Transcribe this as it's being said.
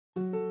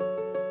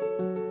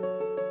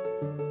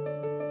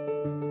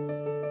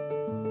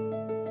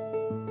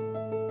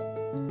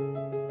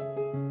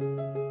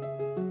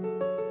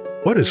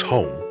What is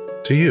home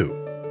to you?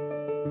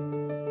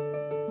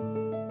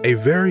 A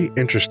very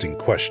interesting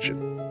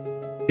question,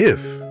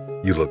 if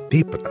you look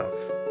deep enough.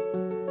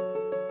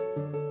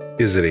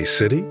 Is it a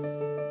city,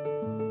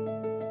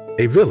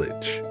 a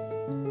village,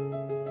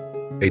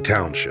 a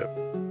township,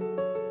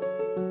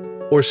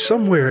 or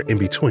somewhere in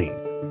between?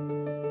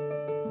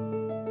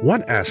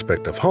 One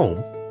aspect of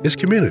home is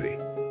community.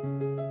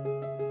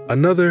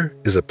 Another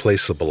is a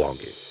place of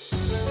belonging,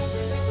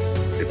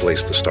 a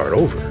place to start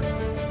over,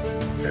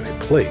 and a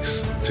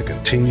place to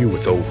continue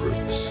with old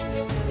roots.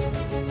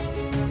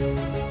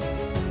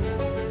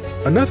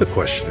 Another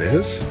question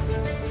is,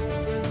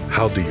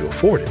 how do you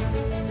afford it?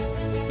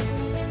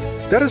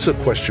 That is a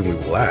question we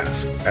will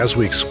ask as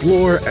we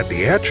explore at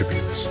the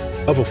attributes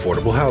of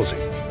affordable housing.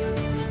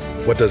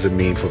 What does it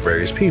mean for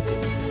various people?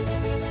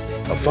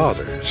 A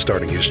father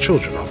starting his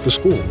children off to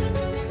school.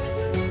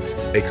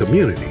 A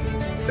community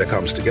that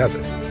comes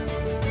together.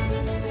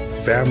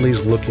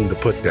 Families looking to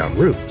put down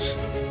roots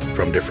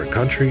from different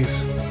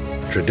countries,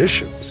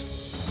 traditions,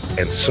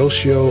 and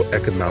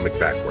socio-economic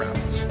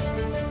backgrounds.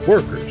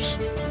 Workers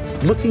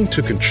looking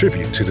to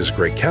contribute to this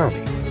great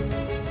county.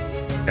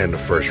 And the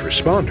first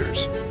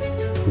responders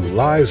whose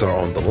lives are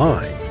on the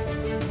line,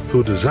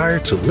 who desire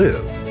to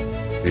live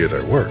near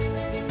their work.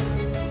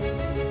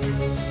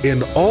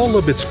 In all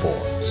of its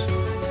forms,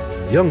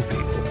 young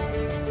people,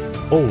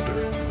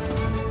 older,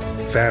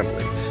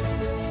 families,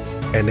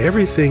 and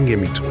everything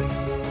in between.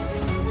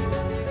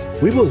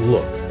 We will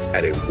look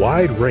at a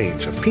wide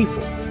range of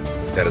people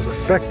that is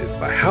affected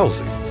by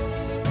housing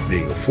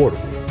being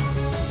affordable.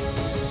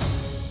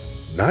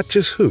 Not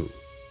just who,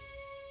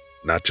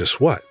 not just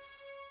what,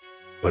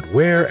 but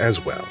where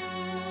as well.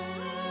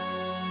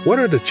 What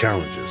are the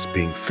challenges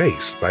being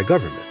faced by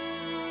government?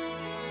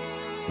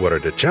 What are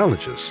the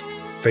challenges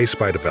faced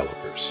by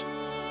developers?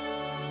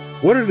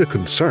 What are the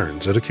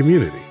concerns of the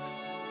community?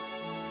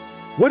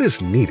 What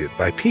is needed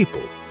by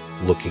people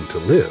looking to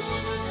live?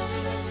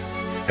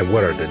 And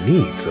what are the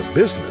needs of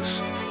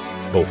business,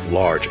 both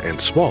large and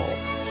small,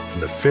 in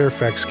the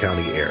Fairfax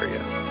County area?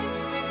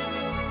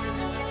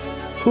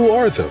 Who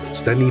are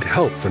those that need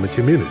help from the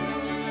community?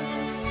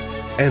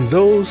 And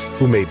those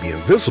who may be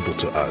invisible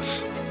to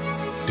us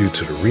due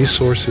to the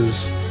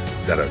resources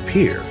that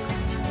appear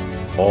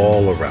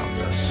all around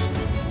us.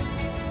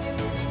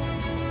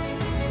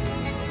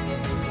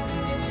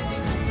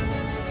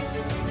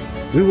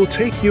 We will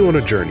take you on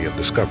a journey of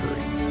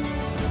discovery,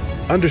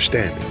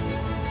 understanding,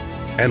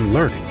 and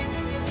learning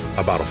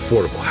about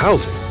affordable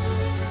housing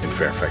in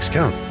Fairfax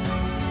County.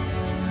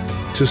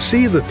 To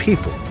see the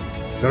people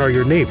that are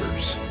your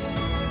neighbors,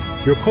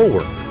 your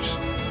co-workers,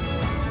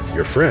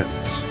 your friends,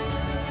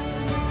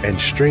 and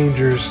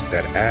strangers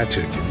that add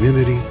to the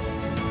community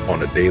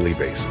on a daily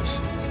basis.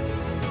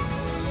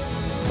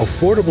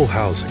 Affordable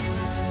housing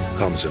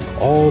comes in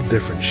all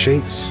different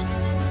shapes,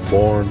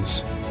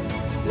 forms,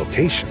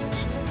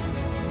 locations,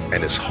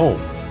 and is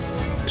home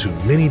to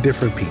many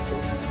different people,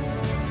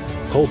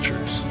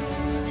 cultures,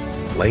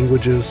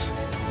 languages,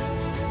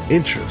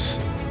 interests,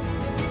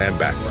 and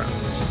backgrounds.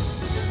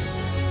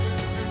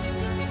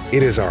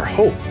 It is our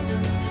hope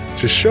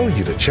to show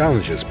you the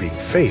challenges being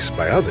faced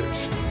by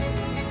others,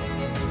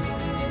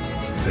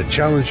 the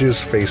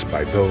challenges faced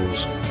by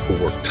those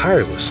who work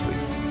tirelessly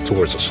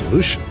towards a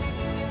solution,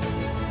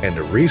 and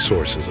the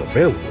resources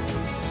available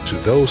to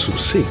those who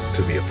seek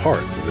to be a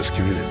part of this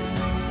community.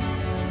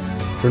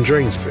 From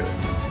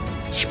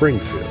Drainsville,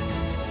 Springfield,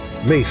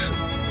 Mason,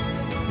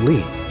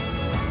 Lee,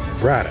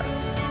 Braddock,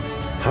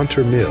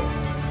 Hunter Mill,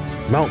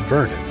 Mount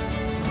Vernon,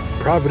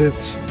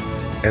 Providence,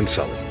 and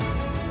Sully.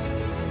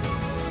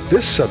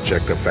 This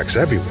subject affects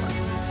everyone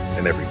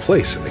and every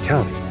place in the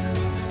county.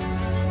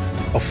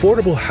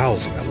 Affordable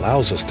housing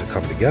allows us to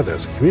come together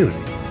as a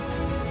community,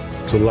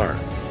 to learn,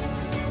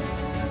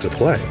 to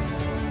play,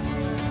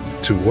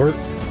 to work,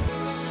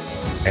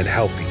 and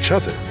help each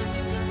other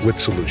with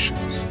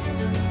solutions.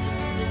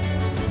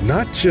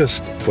 Not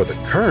just for the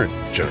current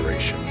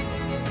generation,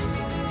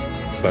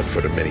 but for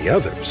the many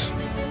others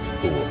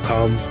who will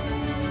come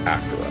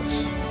after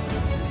us,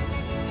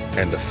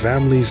 and the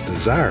families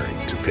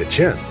desiring to pitch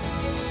in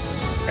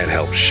and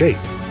help shape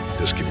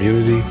this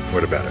community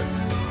for the better.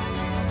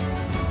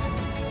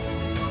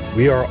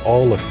 We are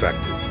all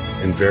affected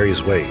in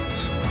various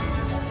ways,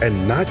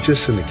 and not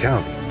just in the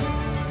county,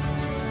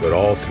 but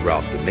all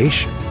throughout the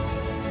nation.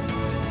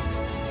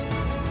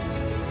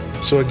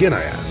 So again,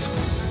 I ask,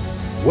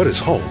 what is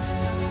home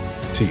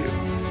to you?